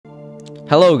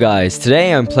Hello guys,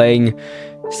 today I'm playing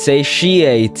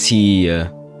SATIETY,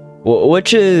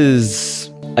 which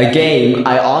is a game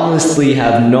I honestly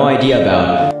have no idea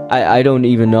about. I don't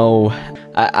even know,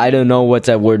 I don't know what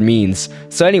that word means.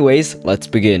 So anyways, let's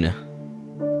begin.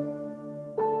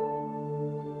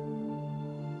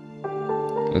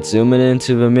 Let's zoom in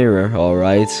into the mirror,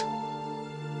 alright.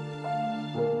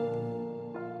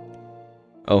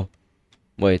 Oh,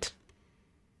 wait.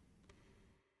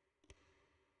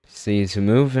 See to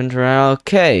move and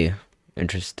okay.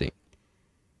 Interesting.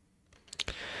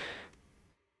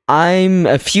 I'm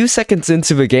a few seconds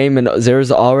into the game and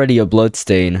there's already a blood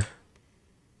stain.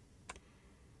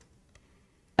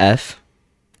 F's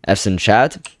in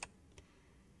chat.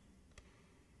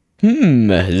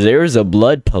 There's a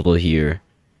blood puddle here.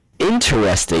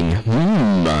 Interesting.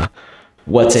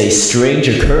 What a strange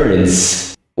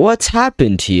occurrence. What's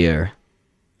happened here?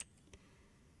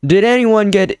 Did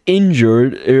anyone get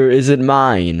injured, or is it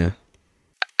mine?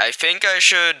 I think I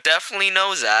should definitely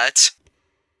know that.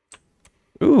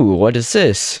 Ooh, what is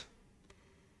this?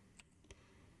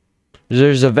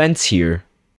 There's a vent here.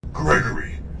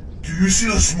 Gregory, do you see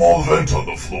the small vent on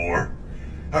the floor?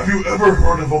 Have you ever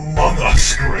heard of Among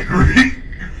Us, Gregory?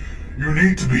 You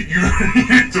need to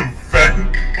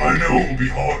vent. I know it will be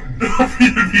hard enough for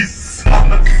you to be sus,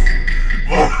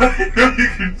 but I know you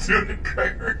can do it,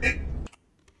 Gregory.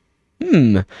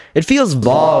 It feels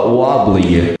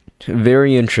wobbly.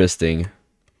 Very interesting.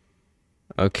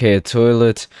 Okay, a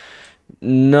toilet.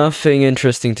 Nothing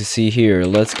interesting to see here.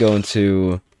 Let's go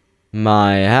into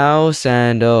my house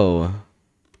and oh.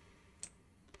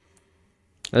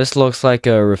 This looks like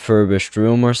a refurbished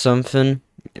room or something.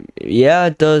 Yeah,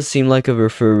 it does seem like a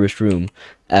refurbished room.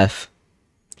 F.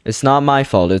 It's not my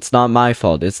fault. It's not my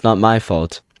fault. It's not my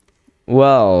fault.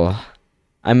 Well,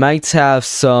 I might have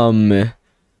some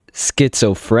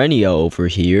schizophrenia over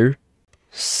here.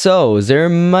 So, there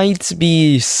might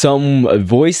be some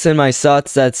voice in my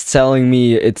thoughts that's telling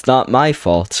me it's not my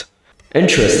fault.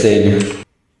 Interesting.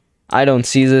 I don't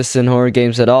see this in horror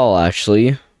games at all,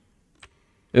 actually.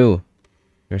 Ooh.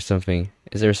 There's something.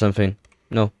 Is there something?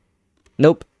 No.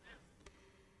 Nope.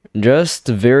 Just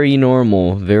very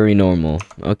normal. Very normal.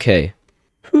 Okay.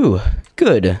 Whew.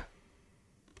 Good.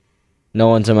 No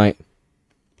one's in my...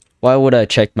 Why would I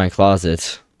check my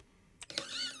closet?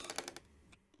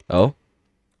 Oh.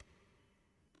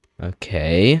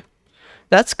 Okay.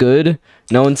 That's good.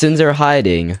 No one's in there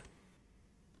hiding.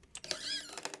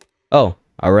 Oh,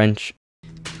 a wrench.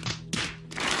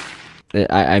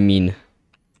 I mean...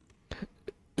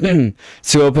 to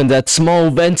open that small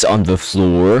vent on the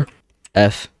floor.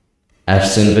 F's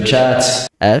in the chat.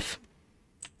 F?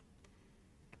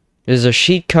 There's a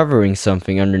sheet covering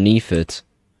something underneath it.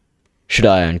 Should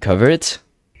I uncover it?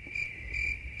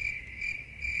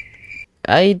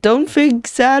 I don't think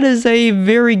that is a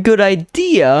very good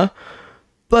idea,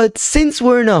 but since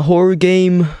we're in a horror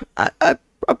game, I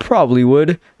probably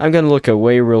would. I'm gonna look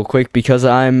away real quick because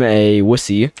I'm a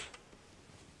wussy.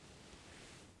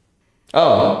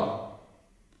 Oh.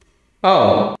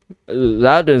 Oh.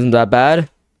 That isn't that bad.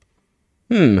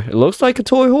 It looks like a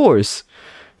toy horse.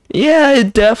 Yeah,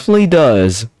 it definitely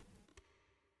does.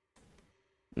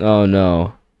 Oh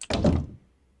no.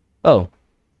 Oh.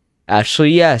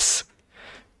 Actually, yes.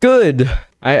 Good.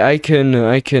 I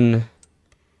can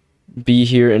be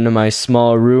here in my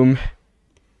small room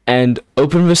and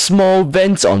open the small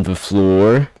vent on the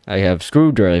floor. I have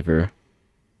screwdriver.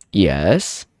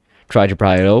 Yes. Try to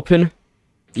pry it open.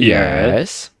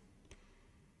 Yes.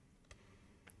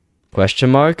 Question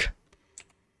mark?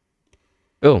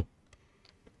 Oh.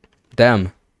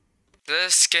 Damn.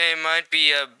 This game might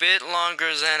be a bit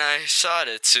longer than I thought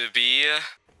it to be.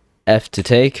 F to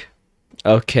take?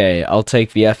 Okay, I'll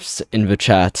take the F's in the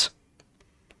chat.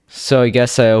 So I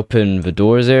guess I open the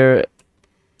doors there.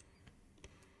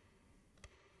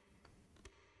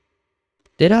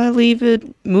 Did I leave it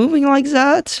moving like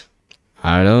that?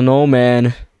 I don't know,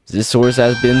 man. This horse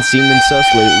has been seeming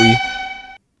sus lately.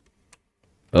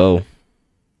 Oh.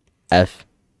 F.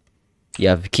 You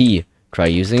have a key. Try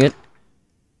using it.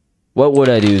 What would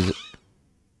I do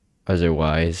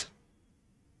otherwise?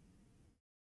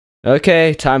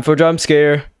 Okay, time for jump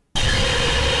scare.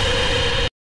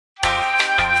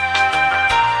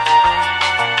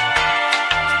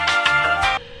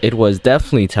 It was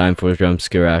definitely time for a jump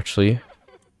scare, actually.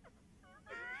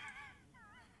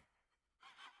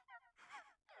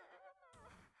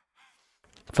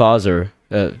 Father.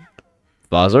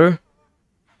 Father?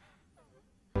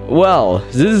 Well,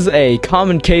 this is a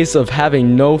common case of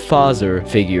having no father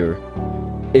figure.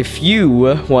 If you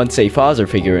want a father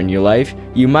figure in your life,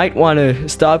 you might want to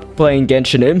stop playing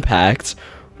Genshin Impact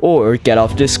or get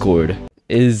off Discord.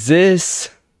 Is this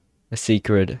a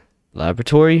secret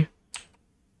laboratory?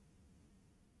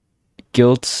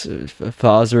 Guilt,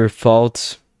 father,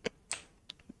 fault.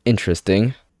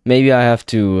 Interesting. Maybe I have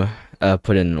to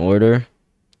put in an order.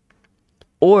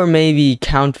 Or maybe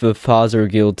count the father,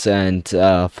 guilt, and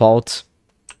fault.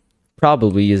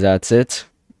 Probably that's it.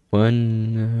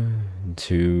 1,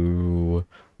 2,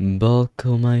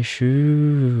 buckle my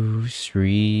shoes.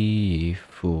 3,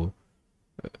 4,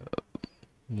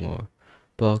 more.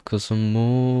 Buckle some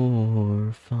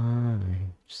more. 5,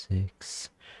 6.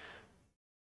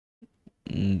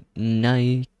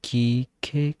 Nike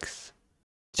kicks.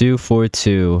 2, 4,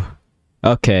 2.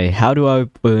 Okay, how do I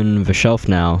open the shelf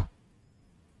now?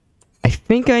 I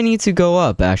think I need to go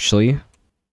up, actually.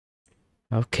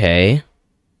 Okay.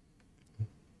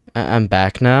 I'm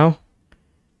back now.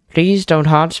 Please don't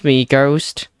haunt me,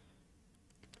 ghost.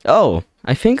 Oh,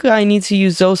 I think I need to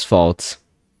use those faults.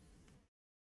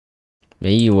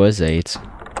 Maybe it was 8.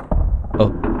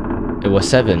 Oh, it was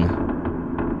 7.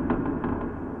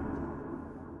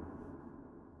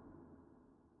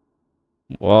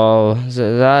 Well,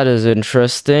 that is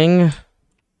interesting.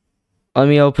 Let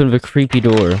me open the creepy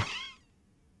door.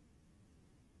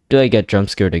 Do I get jump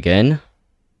scared again?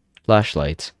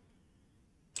 Flashlight.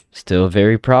 Still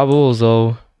very probable,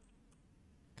 though.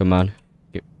 Come on.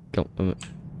 Go,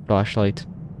 flashlight.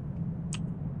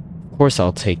 Of course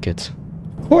I'll take it.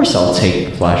 Of course I'll take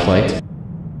the flashlight.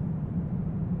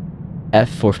 F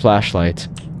for flashlight.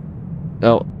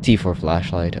 Oh, T for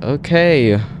flashlight.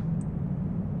 Okay.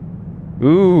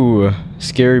 Ooh,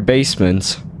 scary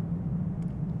basement.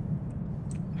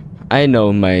 I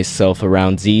know myself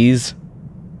around these.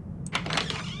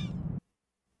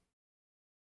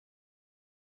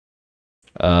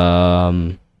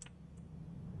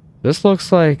 This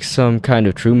looks like some kind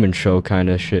of Truman Show kind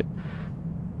of shit.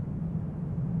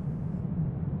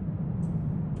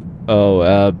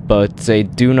 Oh, but they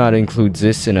do not include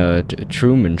this in a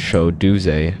Truman Show, do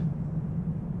they?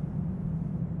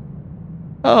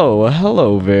 Oh,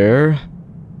 hello there.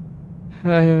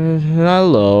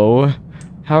 Hello.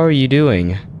 How are you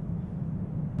doing?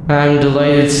 I'm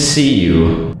delighted to see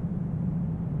you.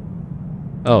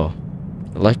 Oh,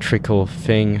 electrical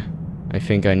thing. I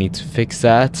think I need to fix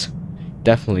that.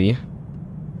 Definitely.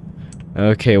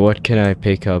 Okay, what can I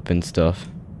pick up and stuff?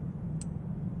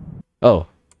 Oh.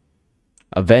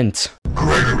 A vent.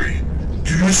 Gregory,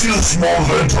 do you see a small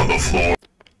vent on the floor?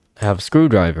 I have a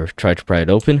screwdriver. Try to pry it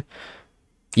open.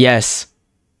 Yes.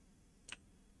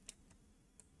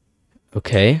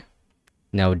 Okay.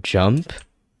 Now jump.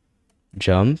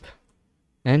 Jump.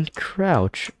 And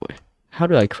crouch. How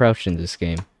do I crouch in this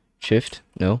game? Shift?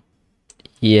 No.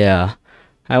 Yeah.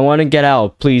 I want to get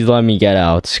out. Please let me get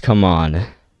out. Come on.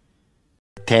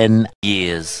 10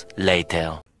 years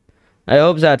later. I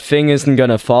hope that thing isn't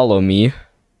gonna follow me.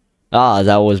 Ah,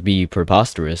 that would be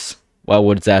preposterous. Why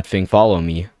would that thing follow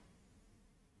me?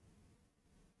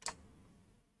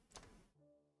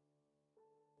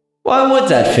 Why would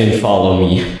that thing follow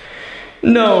me?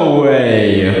 No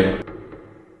way!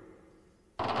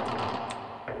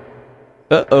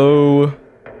 Uh-oh.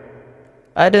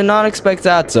 I did not expect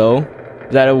that, though.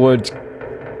 That it would